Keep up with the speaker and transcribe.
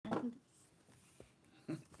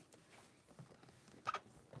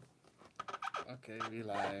Okay, we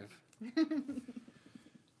live.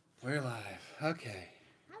 We're live. Okay.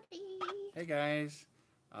 Howdy. Hey guys.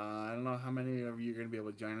 I don't know how many of you are gonna be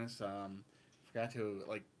able to join us. Forgot to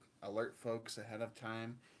alert folks ahead of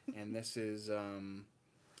time, and this is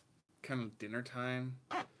kind of dinner time.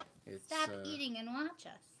 It's Stop eating and watch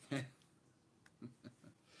us.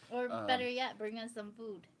 Or better yet, bring us some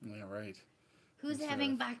food. Yeah, right. Who's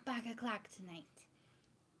having back o'clock tonight?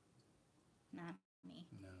 Not me.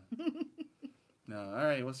 No. No. All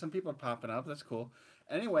right. Well, some people are popping up. That's cool.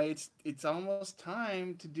 Anyway, it's almost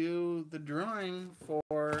time to do the drawing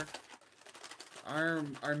for our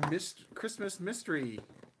Christmas mystery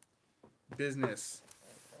business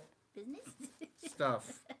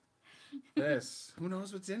stuff. This. Who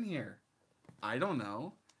knows what's in here? I don't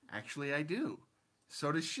know. Actually, I do.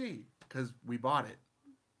 So does she, because we bought it.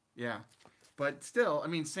 Yeah. But still, I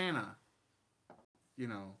mean, Santa. You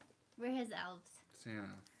know. We're his elves. Santa.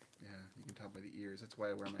 Yeah, you can tell by the ears. That's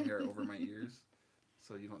why I wear my hair over my ears,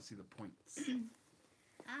 so you don't see the points.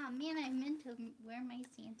 Ah, man, I meant to wear my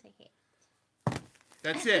Santa hat.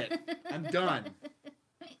 That's it. I'm done.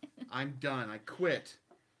 I'm done. I quit.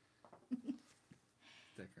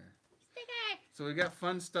 Sticker. So we got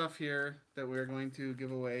fun stuff here that we're going to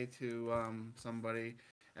give away to somebody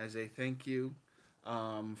as a thank you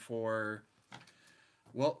for.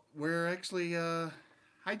 Well, we're actually. Hi,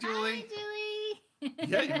 Julie. Hi, Julie.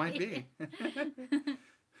 Yeah, you might be.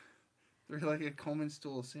 They're like a Coleman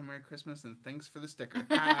stool. Say Merry Christmas and thanks for the sticker.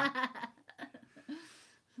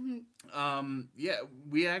 Yeah,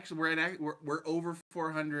 we're over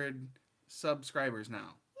 400 subscribers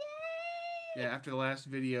now. Yay! Yeah, after the last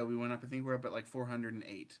video, we went up. I think we're up at like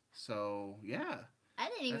 408. So yeah, I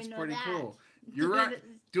didn't even know pretty that. cool. You're right.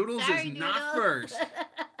 Doodles Sorry, is not Doodles. first.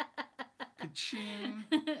 Ka-ching.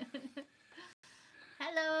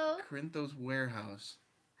 Hello. Corinthos Warehouse.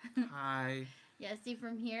 Hi. Yeah, see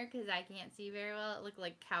from here, because I can't see very well, it looked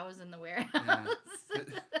like cows in the warehouse. Yeah.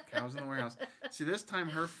 Cows in the warehouse. See, this time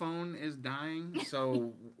her phone is dying,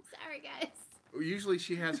 so... Sorry, guys. Usually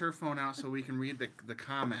she has her phone out so we can read the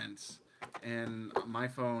comments, and my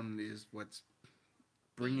phone is what's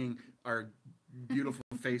bringing our beautiful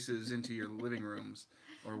faces into your living rooms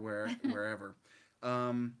or wherever.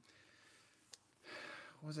 What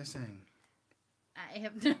was I saying? I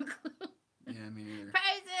have no clue. Yeah, me neither.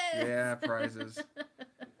 Prizes! Yeah, prizes.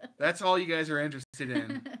 That's all you guys are interested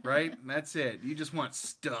in, right? That's it. You just want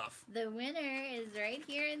stuff. The winner is right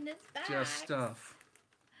here in this box. Just stuff.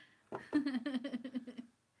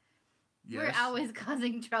 Yes. We're always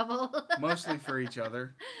causing trouble. Mostly for each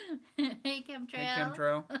other. Hey, Chemtrail. Hey,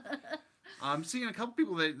 Chemtrail. I'm seeing a couple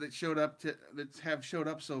people that showed up that have showed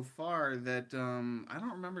up so far that I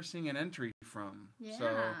don't remember seeing an entry from. Yeah.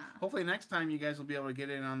 So hopefully next time you guys will be able to get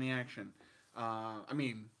in on the action. I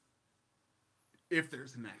mean, if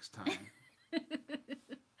there's a next time.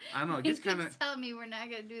 I don't know. It gets kind of telling me we're not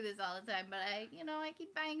gonna do this all the time, but I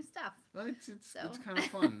keep buying stuff. Well, it's kind of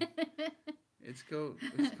fun.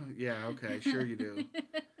 Yeah. Okay. Sure you do.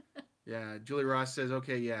 Yeah. Julie Ross says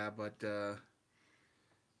okay. Yeah, but.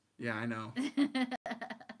 Yeah, I know.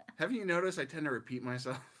 Have you noticed I tend to repeat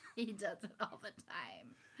myself? He does it all the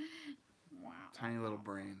time. Wow. Tiny little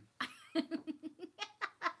brain.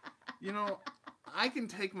 You know, I can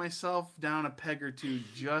take myself down a peg or two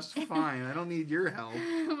just fine. I don't need your help.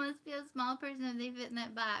 Must be a small person if they fit in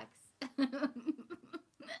that box.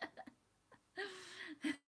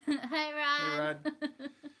 Hi, Rod. Hey, Rod.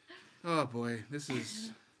 Oh boy, this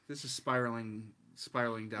is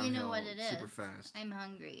spiraling downhill. You know what it is. Super fast. I'm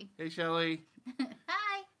hungry. Hey, Shelly.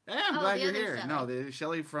 Hi. Hey, I'm glad you're here. Shelly. No, the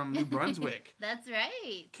Shelly from New Brunswick. That's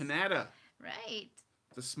right. Canada. Right.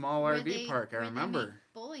 The small RV park, I remember. They make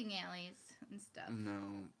bowling alleys and stuff.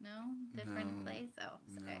 No. No? Different No. place? Oh,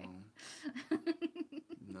 sorry.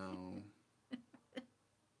 No.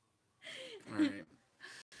 All right.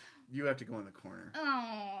 You have to go in the corner.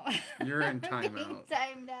 Oh. You're in timeout.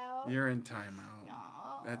 Timed out. You're in timeout.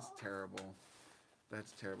 Oh. That's terrible.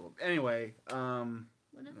 That's terrible. Anyway,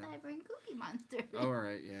 What if I bring Cookie Monster? All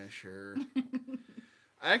right, yeah, sure.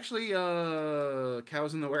 Actually,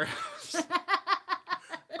 cows in the warehouse.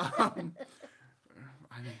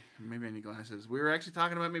 Maybe I need glasses. We were actually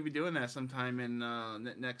talking about maybe doing that sometime in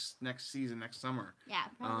next season, next summer. Yeah,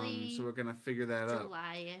 probably. So we're gonna figure that out.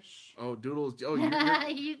 July-ish. Oh, Doodles! Oh,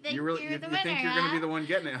 you think you really you're the you winner, think you're huh? gonna be the one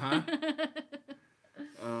getting it, huh?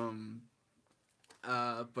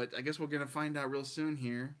 But I guess we're gonna find out real soon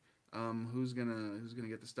here. Who's gonna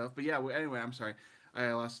get the stuff? But yeah. Anyway, I'm sorry,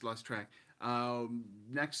 I lost track.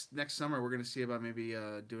 Next summer we're gonna see about maybe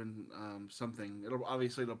doing something. It'll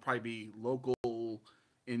probably be local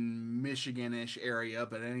in Michigan-ish area,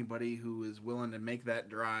 but anybody who is willing to make that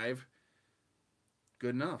drive,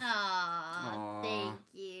 good enough. Aw, thank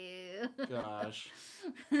you. Gosh.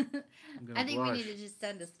 I think we need to just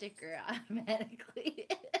send a sticker automatically.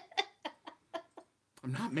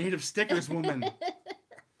 I'm not made of stickers, woman.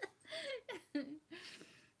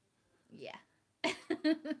 Yeah.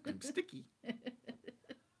 I'm sticky.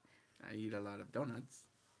 I eat a lot of donuts.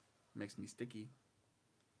 Makes me sticky.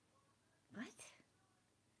 What?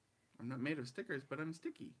 I'm not made of stickers, but I'm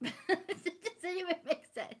sticky. Does anyone make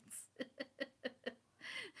sense?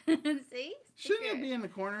 See? Shouldn't you be in the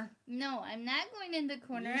corner? No, I'm not going in the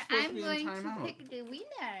corner. You're supposed to I'm be in going to timeout. pick the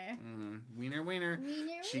wiener. Wiener, wiener.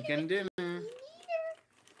 Wiener, Chicken wiener. dinner.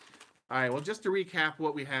 All right. Well, just to recap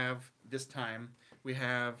what we have this time, we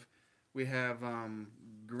have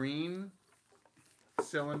green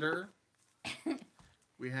cylinder.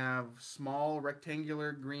 We have small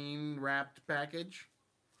rectangular green wrapped package.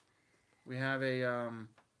 We have a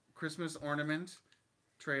Christmas ornament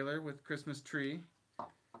trailer with Christmas tree.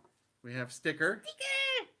 We have sticker.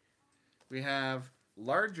 We have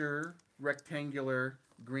larger rectangular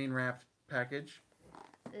green wrapped package.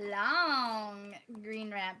 Long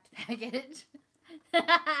green wrapped package.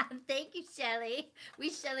 Thank you, Shelly. We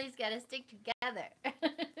Shellys gotta stick together.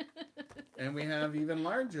 And we have even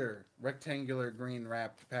larger rectangular green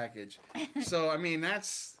wrapped package. So I mean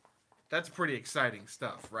that's pretty exciting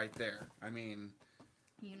stuff right there. I mean,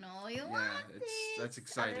 you know you want that's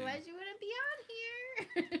exciting. Otherwise you wouldn't be on here.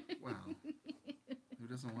 Wow. Who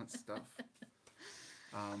doesn't want stuff?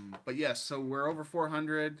 But yes, so we're over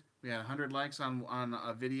 400. We had 100 likes on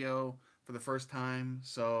a video for the first time.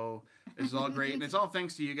 So it's all great. And it's all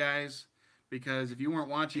thanks to you guys, because if you weren't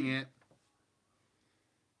watching it,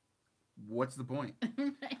 what's the point?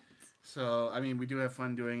 Right. So, I mean, we do have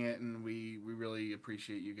fun doing it, and we really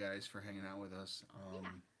appreciate you guys for hanging out with us. Yeah.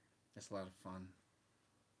 It's a lot of fun.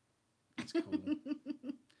 It's cool.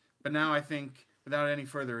 But now I think, without any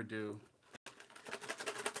further ado,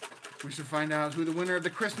 we should find out who the winner of the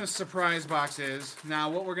Christmas surprise box is. Now,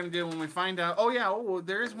 what we're going to do when we find out... Oh,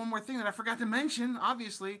 there is one more thing that I forgot to mention.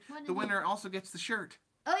 Obviously, the winner also gets the shirt.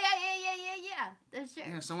 Oh, yeah. The shirt.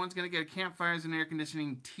 Yeah, someone's going to get a Campfires and Air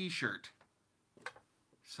Conditioning t-shirt.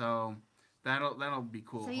 So, that'll be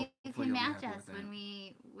cool. So you can match us when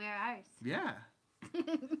we wear ours. Yeah.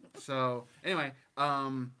 So, anyway,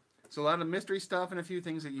 so a lot of mystery stuff and a few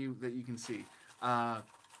things that you can see.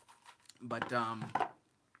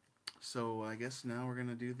 So I guess now we're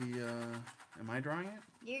gonna do the. Am I drawing it?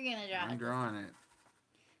 You're gonna draw it. I'm drawing it.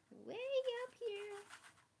 Way up here.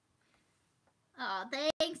 Oh,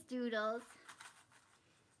 thanks, Doodles.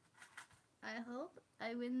 I hope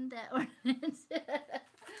I win that ornament.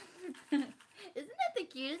 Isn't that the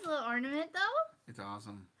cutest little ornament, though? It's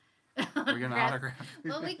awesome. We're gonna autograph.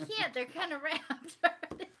 Well, we can't. They're kind of wrapped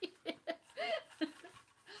already.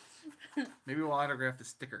 Maybe we'll autograph the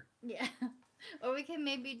sticker. Yeah. Or we can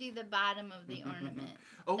maybe do the bottom of the ornament.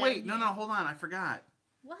 Oh, wait. No, hold on. I forgot.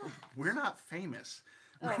 What? We're not famous.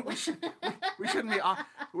 Oh. We shouldn't be...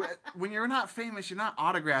 When you're not famous, you're not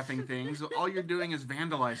autographing things. All you're doing is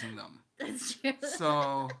vandalizing them. That's true.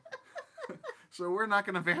 So we're not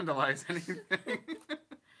going to vandalize anything.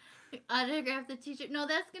 Autograph the t-shirt. No,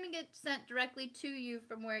 that's going to get sent directly to you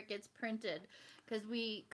from where it gets printed. Because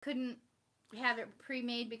we couldn't have it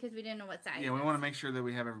pre-made because we didn't know what size. Yeah, we want to make sure that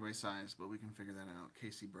we have everybody's size, but we can figure that out.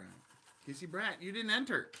 Casey Bratt, you didn't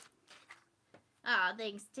enter. Oh,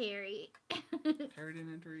 thanks, Terry. Terry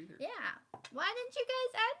didn't enter either. Yeah. Why didn't you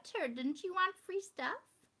guys enter? Didn't you want free stuff?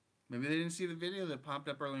 Maybe they didn't see the video that popped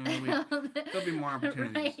up earlier in the week. There'll be more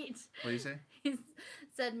opportunities. Right. What do you say? He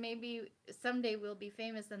said maybe someday we'll be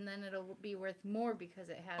famous and then it'll be worth more because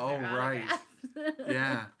it has Oh, our right. autographs.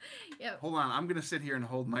 Yeah. Yep. Hold on. I'm going to sit here and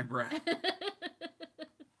hold my breath.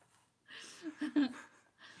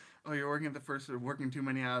 Oh, you're working too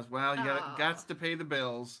many hours. Well, you got to pay the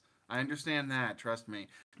bills. I understand that. Trust me.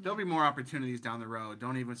 There'll be more opportunities down the road.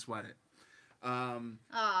 Don't even sweat it. Well,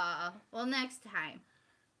 next time.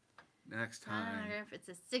 Next I don't time. know if it's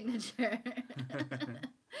a signature.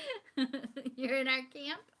 You're in our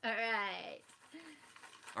camp? All right.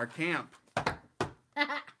 Our camp. All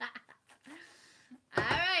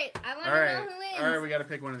right. I want to know who wins. All right, we got to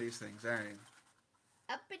pick one of these things. All right.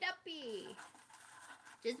 Uppy.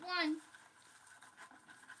 Just one.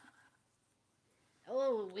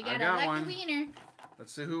 Oh, we got a lucky one. wiener.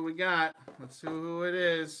 Let's see who we got. Let's see who it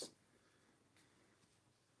is.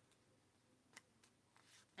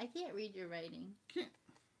 I can't read your writing. Can't.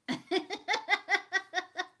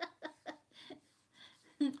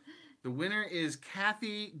 The winner is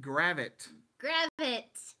Kathy GRAVITT.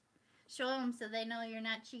 GRAVITT. Show them so they know you're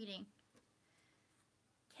not cheating.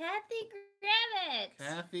 Kathy GRAVITT.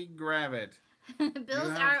 Kathy GRAVITT.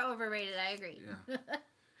 Bills are overrated. I agree. Yeah.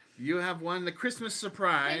 You have won the Christmas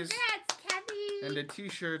surprise. Congrats, Kathy. And a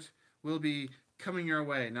T-shirt will be coming your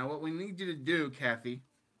way. Now, what we need you to do, Kathy,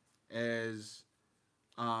 is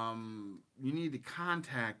you need to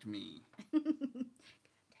contact me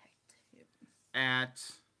at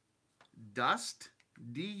dust,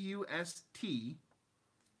 D-U-S-T,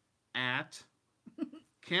 at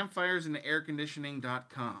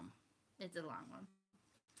campfiresandairconditioning.com. It's a long one.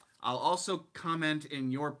 I'll also comment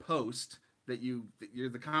in your post that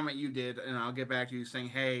the comment you did, and I'll get back to you saying,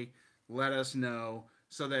 hey, let us know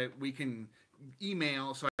so that we can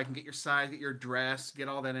email, so I can get your size, get your address, get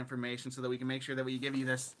all that information so that we can make sure that we give you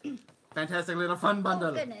this fantastic little fun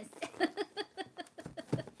bundle. Oh, goodness.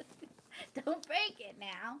 Don't break it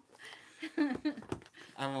now.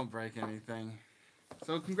 I won't break anything.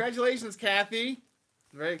 So congratulations, Kathy.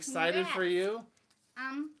 Very excited for you.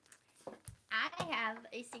 I have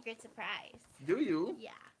a secret surprise. Do you?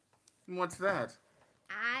 Yeah. And what's that?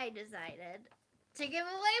 I decided to give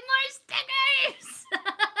away more stickers.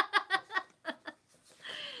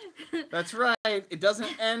 That's right. It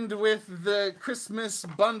doesn't end with the Christmas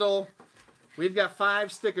bundle. We've got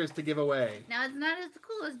 5 stickers to give away. Now, it's not as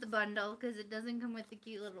cool as the bundle because it doesn't come with the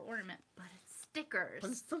cute little ornament, but it's stickers.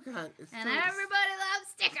 But it's still got... And everybody loves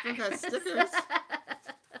stickers. Still got stickers.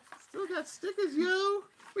 Still got stickers, yo.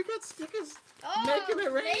 We got stickers. Oh, Making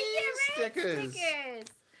it rain stickers.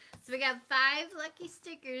 So we got 5 lucky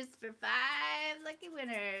stickers for 5 lucky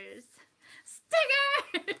winners.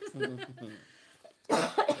 Stickers!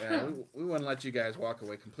 Yeah, we wouldn't let you guys walk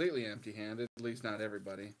away completely empty-handed. At least not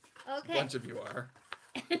everybody. Okay. A bunch of you are.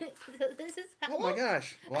 So this is how... Oh my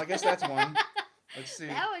gosh. Well, I guess that's one. Let's see.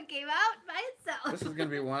 That one came out by itself. This is going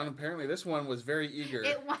to be one. Apparently, this one was very eager.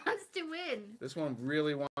 It wants to win. This one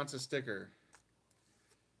really wants a sticker.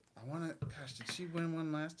 I want to... Gosh, did she win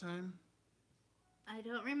one last time? I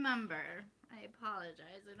don't remember. I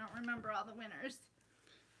apologize. I don't remember all the winners.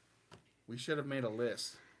 We should have made a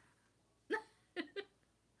list.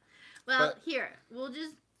 Well, here. We'll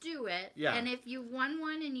just do it. Yeah. And if you won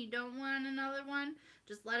one and you don't want another one,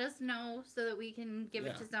 just let us know so that we can give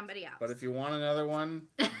it to somebody else. But if you want another one,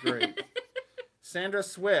 great. Sandra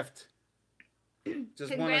Swift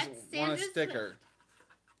just won a sticker.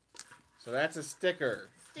 So that's a sticker.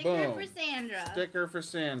 Sticker Boom. for Sandra. Sticker for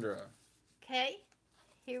Sandra. Okay.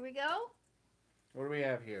 Here we go. What do we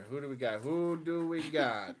have here? Who do we got?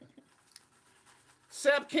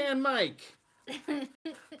 Sapcan Mike.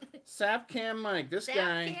 Sapcan Mike. This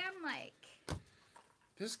guy. Sapcan Mike.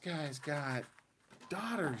 This guy's got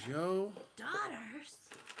daughters, yo. Daughters?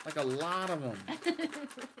 Like a lot of them.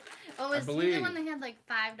 Oh, is he the one that had like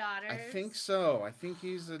 5 daughters? I think so. I think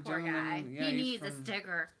he's a Poor gentleman. guy. Yeah, he needs a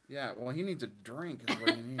sticker. Yeah, well, he needs a drink is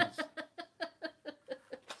what he needs.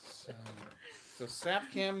 So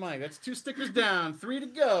Sapcam Mike, that's 2 stickers down, 3 to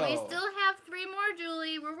go. We still have 3 more,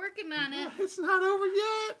 Julie. We're working on it. It's not over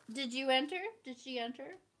yet. Did you enter? Did she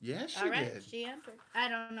enter? Yes, she All right, did. she entered. I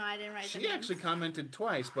don't know. I didn't write the She names. actually commented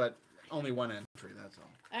twice, but only 1 entry, that's all.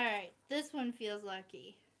 All right, this one feels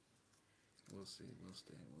lucky. We'll see. We'll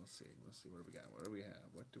see. What do we got? What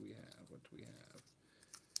do we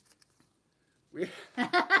have?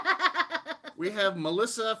 We have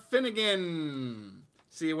Melissa Finnegan.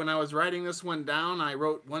 See, when I was writing this one down, I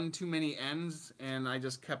wrote one too many N's, and I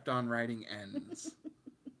just kept on writing N's.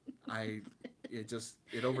 It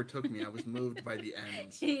overtook me. I was moved by the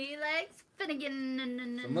N's. He likes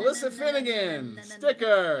Finnegan. So Melissa Finnegan,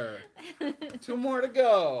 sticker. 2 more to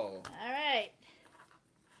go. All right.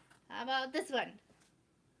 How about this one?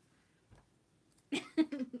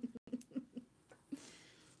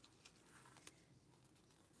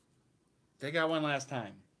 They got one last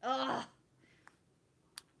time. Oh.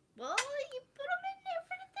 Well, you put them in there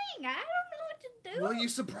for the thing. I don't know what to do. Well, you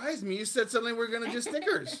surprised me. You said suddenly we're going to do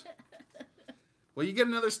stickers. Well, you get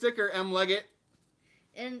another sticker, M. Leggett.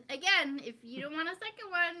 And again, if you don't want a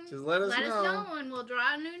second one, just let us know and we'll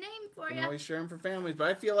draw a new name for you. We always share them for families. But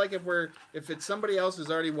I feel like if it's somebody else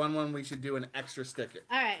who's already won one, we should do an extra sticker.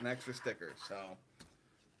 All right. An extra sticker. So,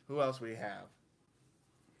 who else we have?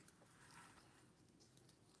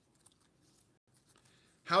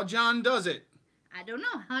 How John does it. I don't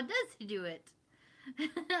know. How does he do it?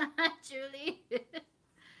 Julie.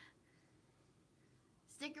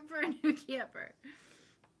 Sticker for a new camper.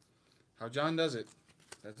 How John does it.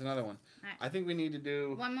 That's another one. Right. I think we need to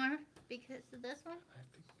do... One more because of this one? I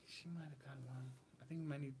think she might have got one. I think we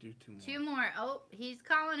might need to do 2 more. 2 more. Oh, he's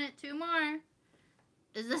calling it 2 more.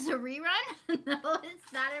 Is this a rerun? No,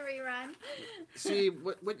 it's not a rerun. See,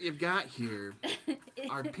 what you've got here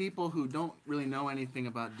are people who don't really know anything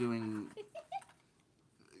about doing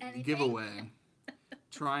giveaway,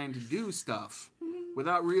 trying to do stuff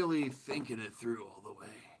without really thinking it through all the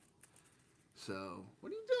way. So,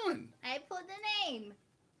 what are you doing? I put the name.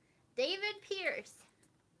 David Pierce.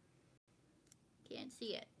 Can't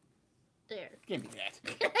see it. There. Give me that.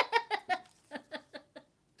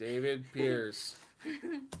 David Pierce.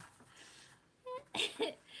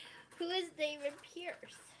 Who is David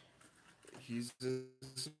Pierce? He's a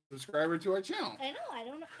subscriber to our channel. I know. I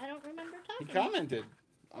don't remember talking. He commented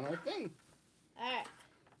on our thing. All right.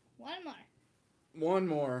 One more. One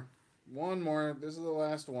more. One more. This is the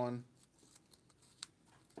last one.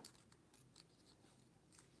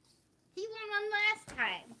 He won one last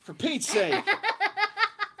time. For Pete's sake.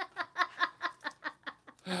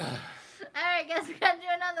 Alright, guess we're gonna do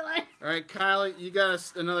another one. Alright, Kyle, you got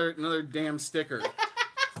us another damn sticker.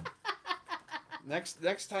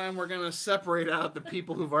 Next time we're gonna separate out the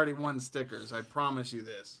people who've already won stickers. I promise you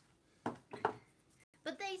this.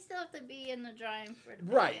 But they still have to be in the drawing for the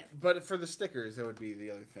Right, but for the stickers, that would be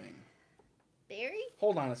the other thing. Barry?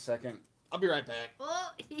 Hold on a second. I'll be right back.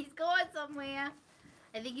 Oh, he's going somewhere.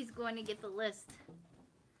 I think he's going to get the list.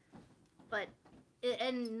 But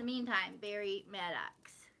in the meantime, Barry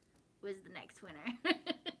Maddox was the next winner.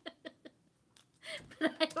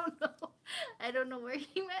 But I don't know where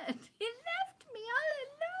he went. He left me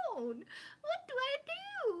all alone. What do I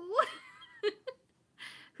do?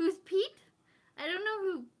 Who's Pete? I don't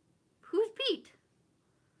know who's Pete.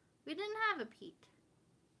 We didn't have a Pete.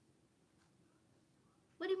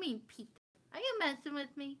 What do you mean, Pete? Are you messing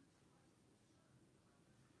with me?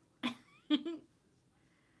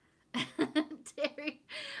 Terry.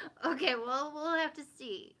 Okay, well, we'll have to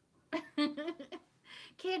see.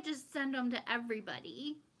 Can't just send them to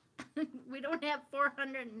everybody. We don't have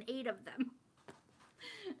 408 of them.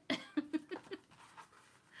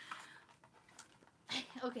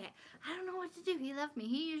 Okay, I don't know what to do. He left me.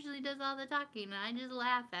 He usually does all the talking, and I just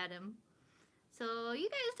laugh at him. So you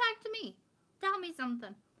guys talk to me. Tell me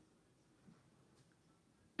something.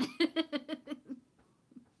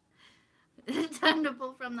 Time to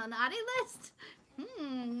pull from the naughty list?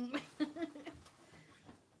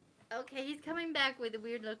 Okay, he's coming back with a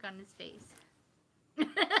weird look on his face.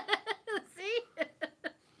 See?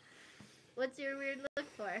 What's your weird look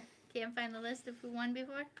for? Can't find the list of who won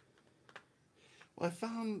before? Well, I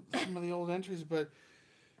found some of the old entries, but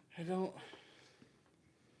I don't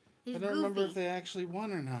remember if they actually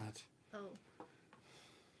won or not. Oh.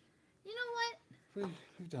 You know what?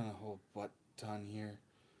 We've done a whole butt ton here.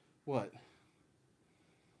 What?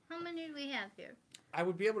 How many do we have here? I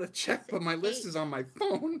would be able to check, but my list is on my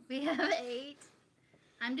phone. We have 8.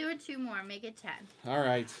 I'm doing 2 more. Make it 10. All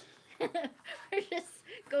right. We're just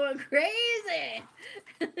going crazy.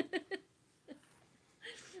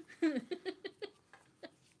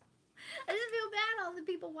 I just feel bad all the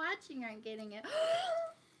people watching aren't getting it.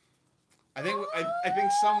 I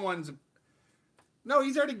think someone's... No,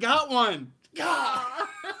 he's already got one. God.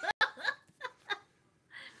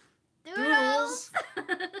 Doodles.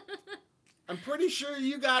 I'm pretty sure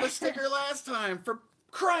you got a sticker last time, for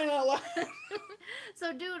crying out loud.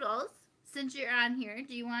 So Doodles, since you're on here,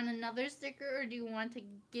 do you want another sticker or do you want to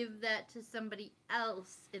give that to somebody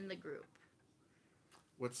else in the group?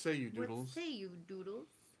 What say you, Doodles? What say you, Doodles?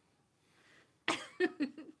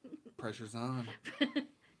 Pressure's on.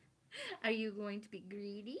 Are you going to be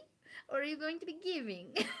greedy or are you going to be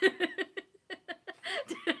giving?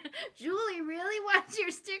 Julie really wants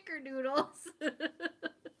your sticker, Doodles.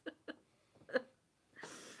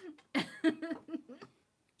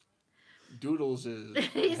 Doodles is...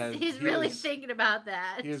 He's really thinking about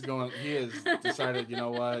that. He has decided, you know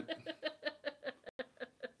what?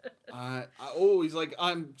 He's like,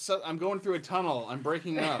 I'm going through a tunnel. I'm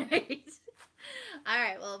breaking up. Right. All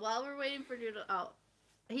right, well, while we're waiting for Doodles... Oh,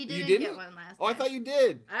 he didn't get one last time. Oh, I thought you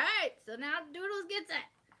did. All right, so now Doodles gets it.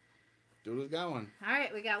 Doodles got one. All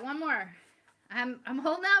right, we got one more. I'm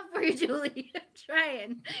holding out for you, Julie. I'm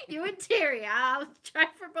trying. You and Terry. I'll try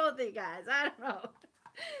for both of you guys. I don't know.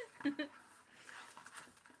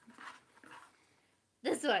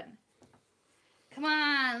 This one. Come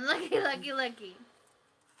on. Lucky, lucky, lucky.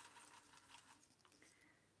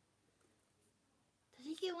 Did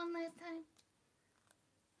he get one last time?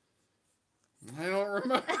 I don't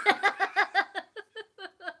remember.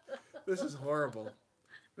 This is horrible.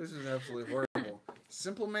 This is absolutely horrible.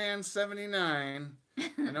 Simple Man 79.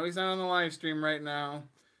 I know he's not on the live stream right now,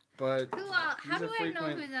 but how do I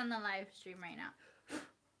know who's on the live stream right now?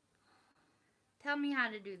 Tell me how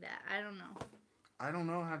to do that. I don't know. I don't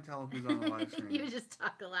know how to tell who's on the live stream. You just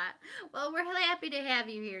talk a lot. Well, we're happy to have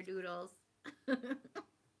you here, Doodles. 1, 2,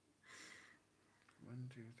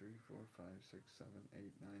 3, 4, 5, 6, 7,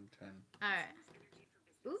 8, 9, 10. All right.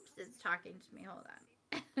 Oops, it's talking to me. Hold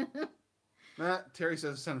on. Terry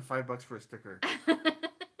says send $5 for a sticker.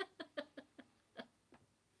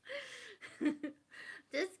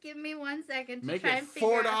 Just give me 1 second to Make try it and figure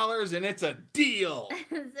 $4 and it's a deal.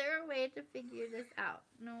 Is there a way to figure this out?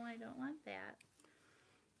 No, I don't want that.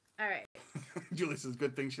 All right. Julie says,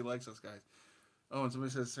 good thing she likes us, guys. Oh, and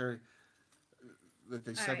somebody says, Terry, that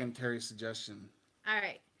they second Terry's suggestion. All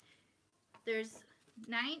right. There's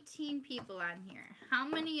 19 people on here. How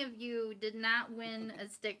many of you did not win a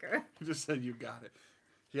sticker? He just said you got it.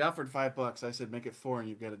 He offered $5. I said, make it 4 and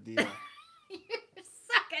you get a deal. You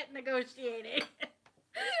suck at negotiating.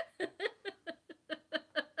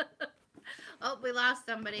 Oh, we lost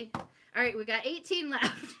somebody. All right, we got 18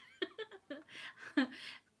 left.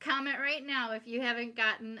 Comment right now if you haven't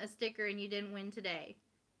gotten a sticker and you didn't win today.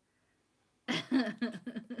 Oh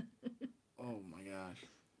my gosh.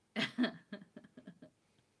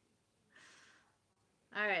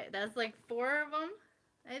 All right, that's like 4 of them,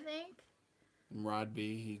 I think. Rod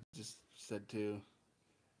B, he just said to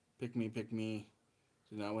pick me. Did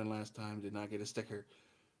not win last time. Did not get a sticker.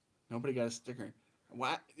 Nobody got a sticker.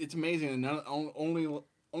 What? It's amazing. Only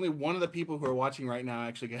one of the people who are watching right now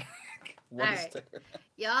actually got one sticker.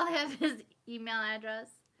 Y'all have his email address.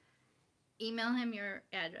 Email him your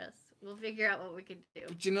address. We'll figure out what we can do.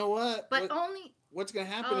 But you know what? What's going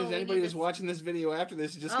to happen is anybody that's watching this video after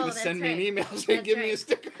this is just going to send me an email saying, give me a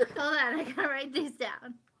sticker. Hold on. I got to write these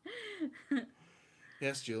down.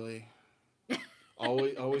 Yes, Julie.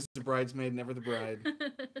 Always the bridesmaid, never the bride.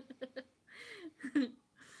 I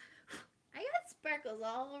got sparkles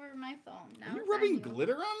all over my phone. Now are you rubbing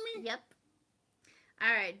glitter on me? Yep.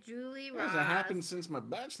 All right, Julie Ross. Hasn't happened since my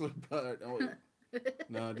bachelor part. Oh,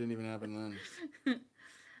 no, it didn't even happen then.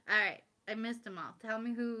 All right, I missed them all. Tell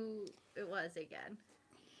me who it was again.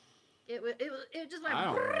 It just went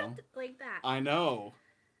like that. I know.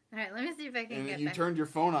 All right, let me see if I can get back. You turned your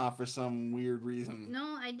phone off for some weird reason.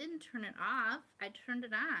 No, I didn't turn it off. I turned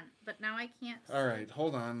it on, but now I can't see. All right,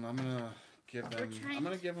 hold on. I'm gonna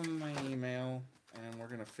give them my email, and we're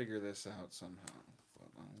gonna figure this out somehow. But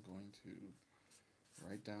I'm going to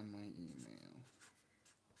write down my email.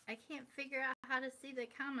 I can't figure out how to see the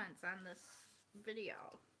comments on this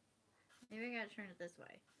video. Maybe I gotta turn it this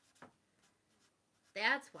way.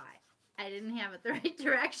 That's why I didn't have it the right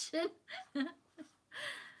direction.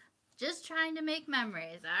 Just trying to make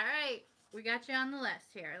memories. All right, we got you on the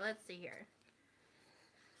list here. Let's see here.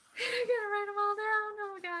 I gotta write them all down.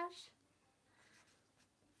 Oh my gosh.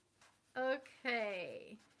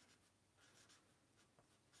 Okay.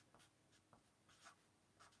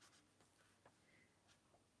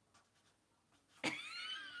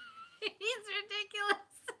 He's ridiculous.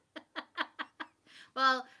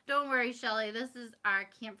 Well, don't worry, Shelly. This is our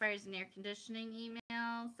Campfires and Air Conditioning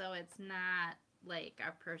email, so it's not like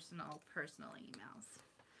our personal emails.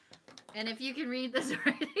 And if you can read this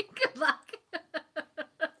writing, good luck.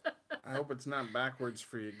 I hope it's not backwards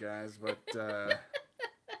for you guys, but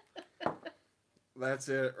that's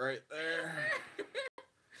it right there.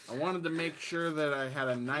 I wanted to make sure that I had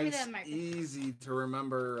a nice, easy to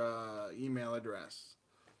remember email address.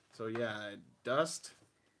 So yeah, Dust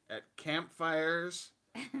at Campfires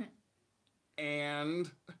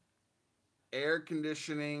and Air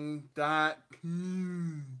Conditioning dot.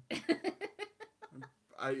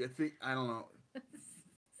 I don't know.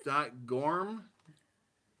 .gorm.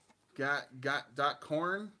 Got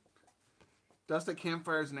 .corn. Dust at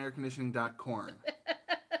Campfires and Air Conditioning .corn.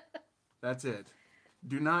 That's it.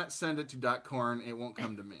 Do not send it to .corn. It won't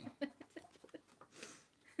come to me.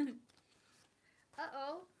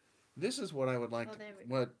 Uh-oh. This is what I would like,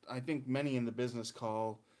 what I think many in the business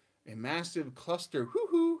call a massive cluster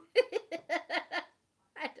hoo-hoo.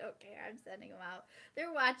 I don't care. I'm sending them out.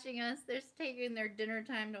 They're watching us. They're taking their dinner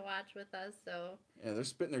time to watch with us, so. Yeah, they're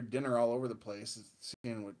spitting their dinner all over the place,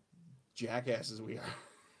 seeing what jackasses we are.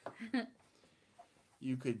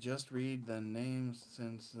 You could just read the names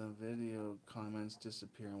since the video comments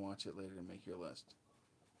disappear and watch it later to make your list.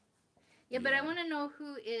 Yeah, but I want to know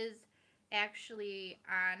who is actually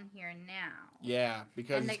on here now. Yeah,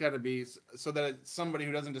 because it's got to be so that it's somebody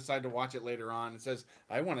who doesn't decide to watch it later on and says,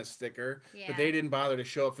 I want a sticker, but they didn't bother to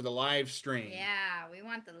show up for the live stream. Yeah, we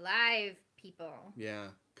want the live people. Yeah,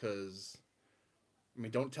 because, I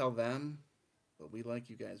mean, don't tell them, but we like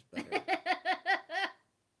you guys better.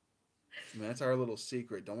 I mean, that's our little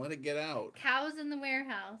secret. Don't let it get out. Cows in the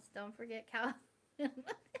warehouse. Don't forget cows.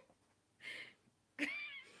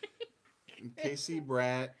 Casey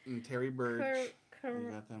Bratt and Terry Birch. You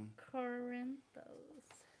got them. Corinthos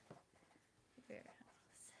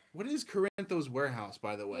Warehouse. What is Corinthos Warehouse,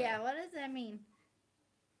 by the way? Yeah, what does that mean?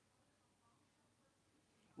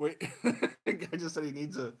 Wait, I just said he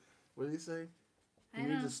needs a. What did he say? He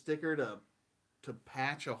needs a sticker to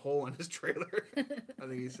patch a hole in his trailer. I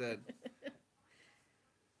think he said.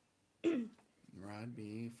 Rod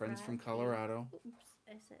B, friends from Colorado. Oops,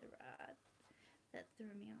 I said Rod. That threw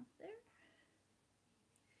me off there.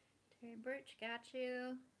 Terry Birch, got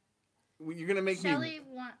you. Well, you're gonna make Shelly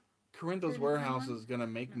me. Corinthos Warehouse is gonna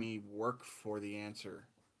make me work for the answer.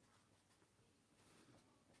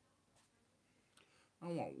 I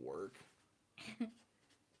don't want work.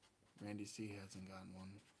 Randy C hasn't gotten one.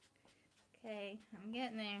 Okay, I'm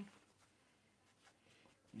getting there.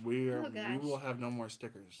 We will have no more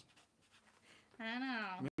stickers. I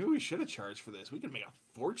know. Maybe we should have charged for this. We could make a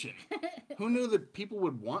fortune. Who knew that people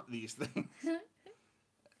would want these things?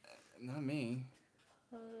 Not me.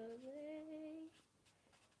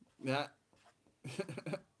 Yeah.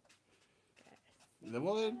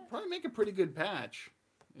 Well, they'd probably make a pretty good patch.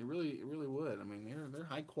 It really would. I mean, they're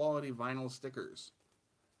high quality vinyl stickers.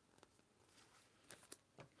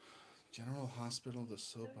 General Hospital, the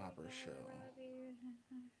soap opera show.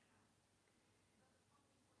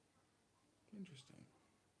 Interesting.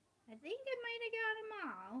 I think I might have got them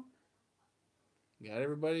all. Got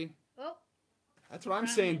everybody? Oh. That's what I'm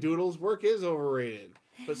saying, Doodles. Work is overrated.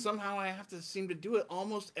 But somehow I have to seem to do it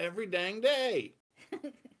almost every dang day.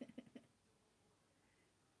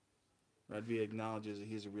 Rugby acknowledges that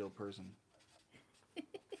he's a real person.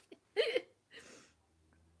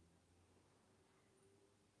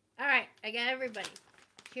 All right, I got everybody.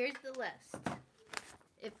 Here's the list.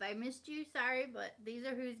 If I missed you, sorry, but these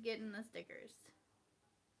are who's getting the stickers.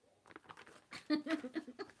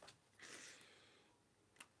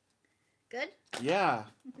 Good? Yeah.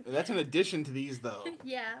 That's an addition to these, though.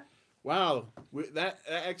 Yeah. Wow. That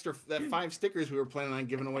 5 stickers we were planning on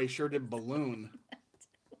giving away sure did balloon.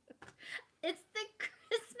 It's the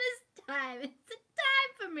Christmas time. It's the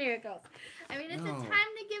time for miracles. I mean, it's a time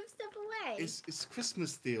to give stuff away. It's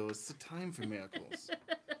Christmas, Theo. It's the time for miracles.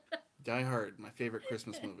 Die Hard, my favorite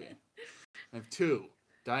Christmas movie. I have 2.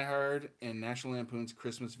 Die Hard and National Lampoon's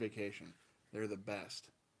Christmas Vacation. They're the best.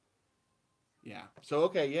 Yeah. So,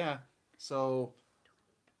 okay, yeah. So,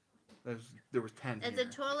 there was 10 It's here.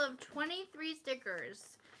 a total of 23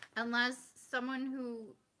 stickers. Unless someone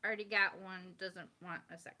who already got one doesn't want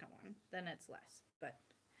a second one. Then it's less. But,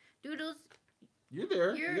 Doodles... You're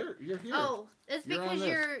there. You're here. Oh, it's because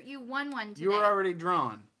you won one today. You were already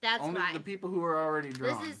drawn. That's Only why. the people who are already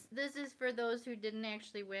drawn. This is for those who didn't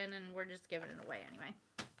actually win, and we're just giving it away anyway.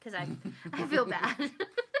 Because I feel bad.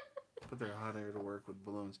 Put their hot air to work with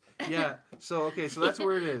balloons. Yeah. So that's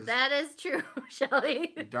where it is. That is true,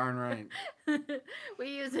 Shelly. You're darn right.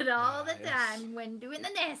 We use it all the time when doing the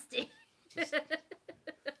nasty.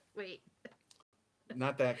 Wait.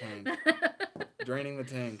 Not that kind. Draining the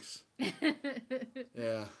tanks.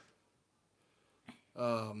 Yeah.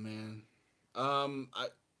 Oh man.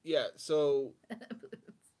 So.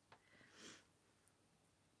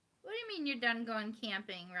 What do you mean you're done going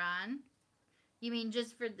camping, Ron? You mean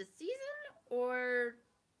just for the season or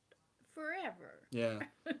forever? Yeah.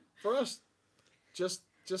 For us, just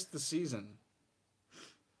the season.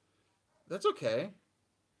 That's okay.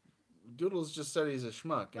 Doodles just said he's a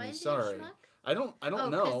schmuck, and he's sorry. I don't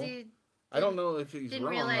know. I don't know if he's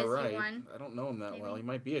wrong or right. I don't know him that well. He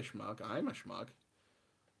might be a schmuck. I'm a schmuck.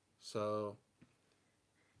 So.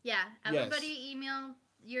 Yeah. Everybody email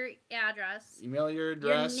your address. Email your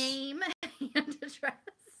address. Your name and address.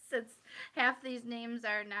 Since half these names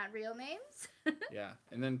are not real names. Yeah.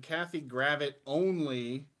 And then Kathy GRAVITT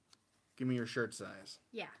only. Give me your shirt size.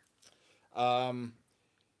 Yeah.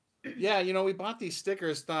 Yeah, we bought these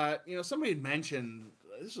stickers, thought, somebody had mentioned,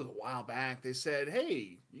 this was a while back, they said,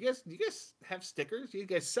 hey, you guys have stickers? You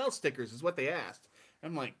guys sell stickers is what they asked.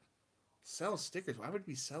 I'm like, sell stickers? Why would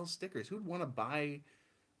we sell stickers? Who'd want to buy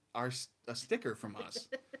a sticker from us?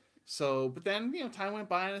 So, but then, time went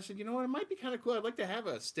by and I said, you know what, it might be kind of cool. I'd like to have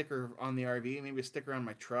a sticker on the RV, maybe a sticker on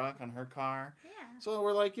my truck, on her car. Yeah. So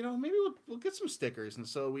we're like, maybe we'll get some stickers. And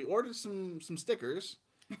so we ordered some stickers.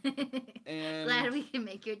 And glad we can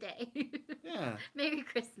make your day. Yeah. Merry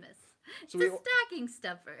Christmas. So it's a stocking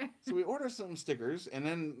stuffer. So we ordered some stickers, and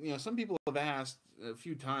then some people have asked a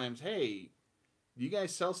few times, "Hey, do you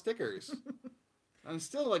guys sell stickers?" I'm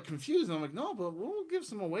still confused. I'm like, "No, but we'll give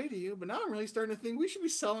some away to you." But now I'm really starting to think we should be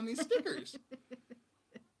selling these stickers.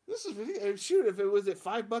 This is shoot. If it was at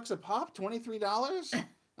 $5 a pop, $23.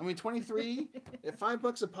 I mean, 23 at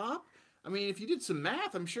 $5 a pop. I mean, if you did some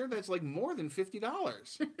math, I'm sure that's like more than $50.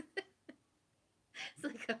 It's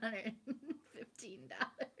like $115.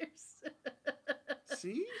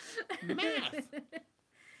 See? Math.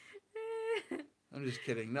 I'm just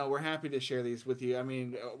kidding. No, we're happy to share these with you. I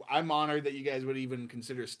mean, I'm honored that you guys would even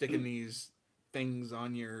consider sticking these things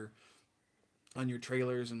on your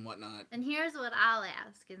trailers and whatnot. And here's what I'll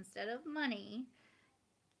ask. Instead of money,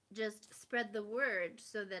 just spread the word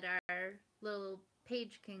so that our little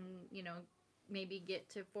page can, maybe get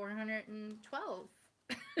to 412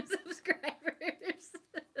 subscribers.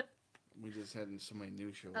 We just had somebody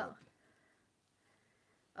new show Oh. up.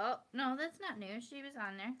 Oh, no, that's not new. She was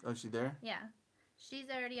on there. Oh, she there? Yeah. She's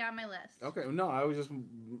already on my list. Okay. No, I was just...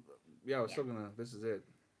 Yeah, I was still gonna... This is it.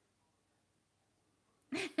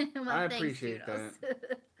 Well, I thanks, appreciate Doodles.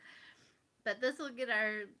 But this will get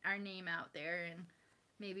our name out there and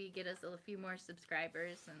maybe get us a few more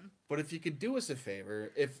subscribers. But if you could do us a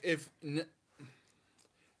favor, if a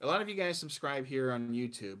lot of you guys subscribe here on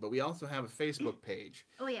YouTube, but we also have a Facebook page.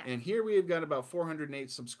 Oh, yeah. And here we have got about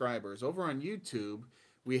 408 subscribers. Over on YouTube,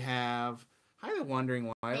 we have... Hi, the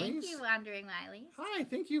Wandering Wileys. Thank you, Wandering Wileys. Hi,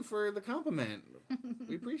 thank you for the compliment.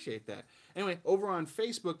 We appreciate that. Anyway, over on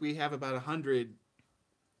Facebook, we have about 100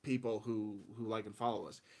 people who like and follow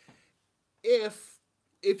us. If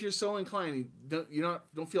you're so inclined,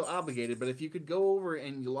 don't feel obligated, but if you could go over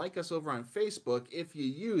and you like us over on Facebook, if you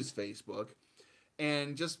use Facebook,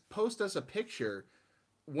 and just post us a picture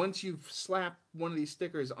once you've slapped one of these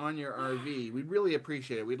stickers on your RV, we'd really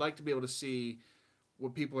appreciate it. We'd like to be able to see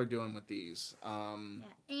what people are doing with these. Yeah.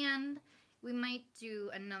 And we might do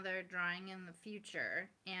another drawing in the future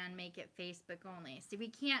and make it Facebook only. See, we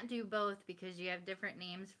can't do both because you have different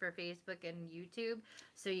names for Facebook and YouTube.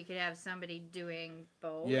 So you could have somebody doing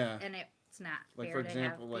both. Yeah. And it's not Like, fair for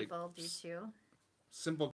example, to have people do two.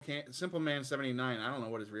 Simple Man 79. I don't know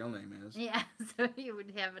what his real name is. Yeah, so you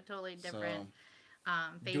would have a totally different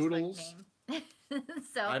Facebook Doodles. name.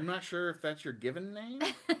 So I'm not sure if that's your given name.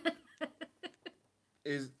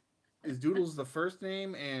 Is Doodles the first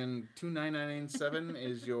name and 29997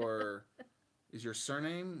 is your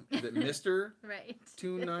surname? Is it Mr. Right.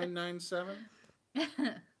 2997?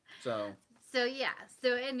 So yeah.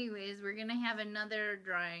 So anyways, we're gonna have another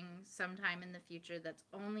drawing sometime in the future that's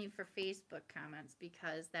only for Facebook comments,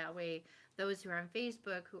 because that way those who are on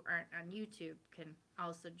Facebook who aren't on YouTube can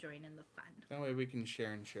also join in the fun. That way we can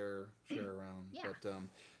share around. Yeah. But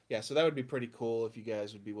yeah, so that would be pretty cool if you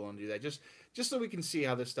guys would be willing to do that. Just so we can see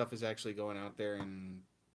how this stuff is actually going out there. And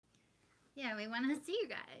yeah, we want to see you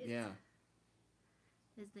guys. yeah.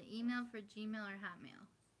 Is the email for Gmail or Hotmail?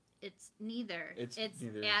 It's neither. It's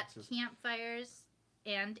neither. at It's just...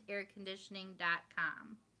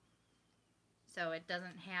 campfiresandairconditioning.com. So it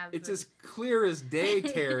doesn't have... It's as clear as day,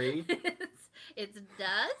 Terry. it's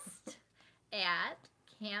dust at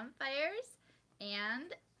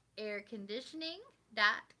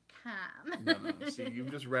campfiresandairconditioning.com. No. See, you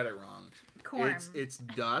just read it wrong. Corn. It's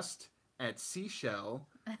dust at seashell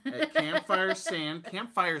at campfire stand,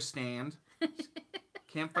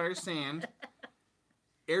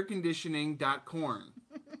 airconditioning.corn.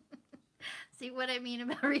 See what I mean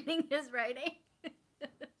about reading his writing?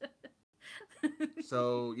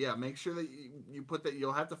 So, yeah, make sure that you put that.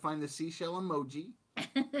 You'll have to find the seashell emoji.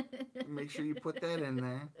 Make sure you put that in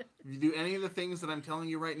there. If you do any of the things that I'm telling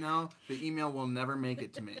you right now, the email will never make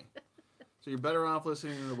it to me. So you're better off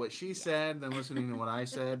listening to what she said than listening to what I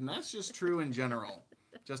said. And that's just true in general,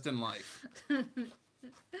 just in life.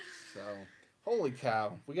 So, holy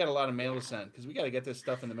cow. We got a lot of mail to send because we got to get this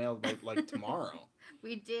stuff in the mail by, like tomorrow.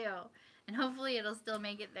 We do. And hopefully it'll still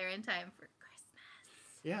make it there in time for Christmas.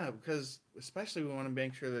 Yeah, because especially we want to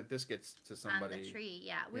make sure that this gets to somebody. On the tree,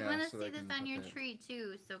 yeah. We want to see this on your tree,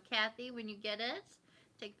 too. So, Kathy, when you get it,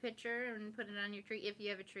 take a picture and put it on your tree. If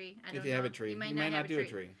you have a tree. I don't know. If you have a tree. You might not do a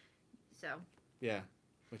tree. So. Yeah.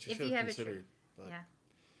 Which you if should you have have considered. A tree. But, yeah.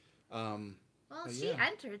 Well, she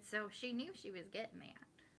entered, so she knew she was getting that.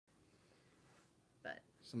 But.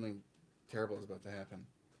 Something terrible is about to happen.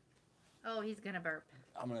 Oh, he's going to burp.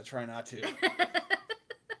 I'm going to try not to.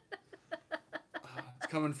 It's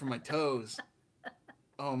coming from my toes.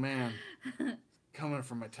 Oh, man. Coming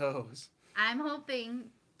from my toes. I'm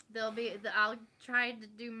hoping I'll try to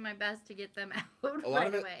do my best to get them out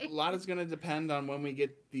right away. A lot is going to depend on when we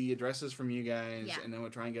get the addresses from you guys, yeah. And then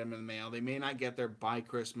we'll try and get them in the mail. They may not get there by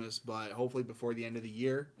Christmas, but hopefully before the end of the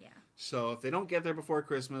year. Yeah. So if they don't get there before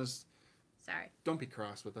Christmas, sorry. Don't be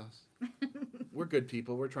cross with us. We're good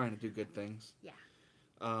people. We're trying to do good things. Yeah.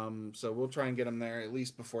 So we'll try and get them there at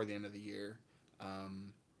least before the end of the year.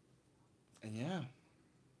 And yeah.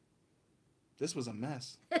 This was a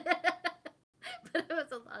mess. But it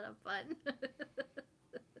was a lot of fun.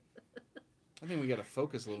 I think we got to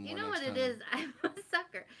focus a little more. You know next what time. it is? I'm a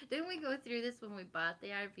sucker. Didn't we go through this when we bought the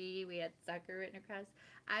RV? We had sucker written across.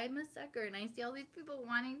 I'm a sucker, and I see all these people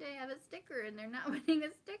wanting to have a sticker, and they're not winning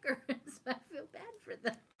a sticker, so I feel bad for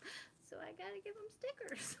them. So I gotta give them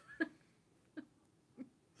stickers.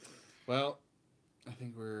 Well, I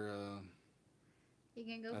think we're. You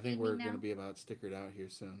can go. I think feed we're me going now? to be about stickered out here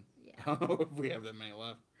soon. Yeah. I don't know if we have that many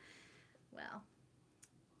left. Well,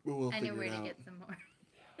 But we'll I know figure where it to out. get some more.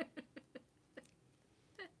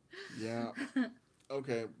 Yeah.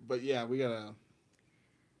 Okay, but yeah, we gotta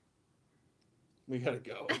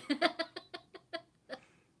go.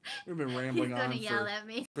 We've been rambling He's gonna on yell at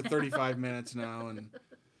me for 35 minutes now, and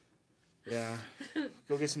yeah,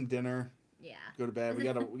 go get some dinner. Yeah. Go to bed. We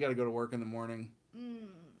gotta go to work in the morning.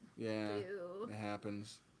 Yeah, Ew. it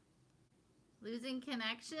happens. Losing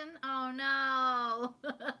connection? Oh no.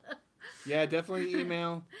 Yeah, definitely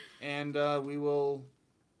email, and we will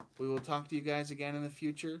talk to you guys again in the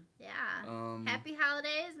future. Yeah. Happy Happy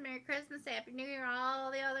holidays, Merry Christmas, Happy New Year,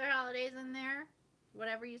 all the other holidays in there.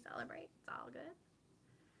 Whatever you celebrate, it's all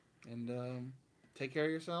good. And take care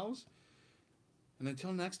of yourselves. And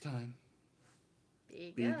until next time,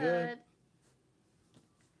 Be be good.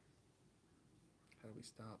 How do we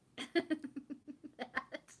stop? The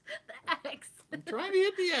X. I'm trying to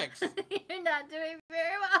hit the X. You're not doing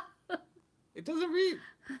very well. It doesn't read.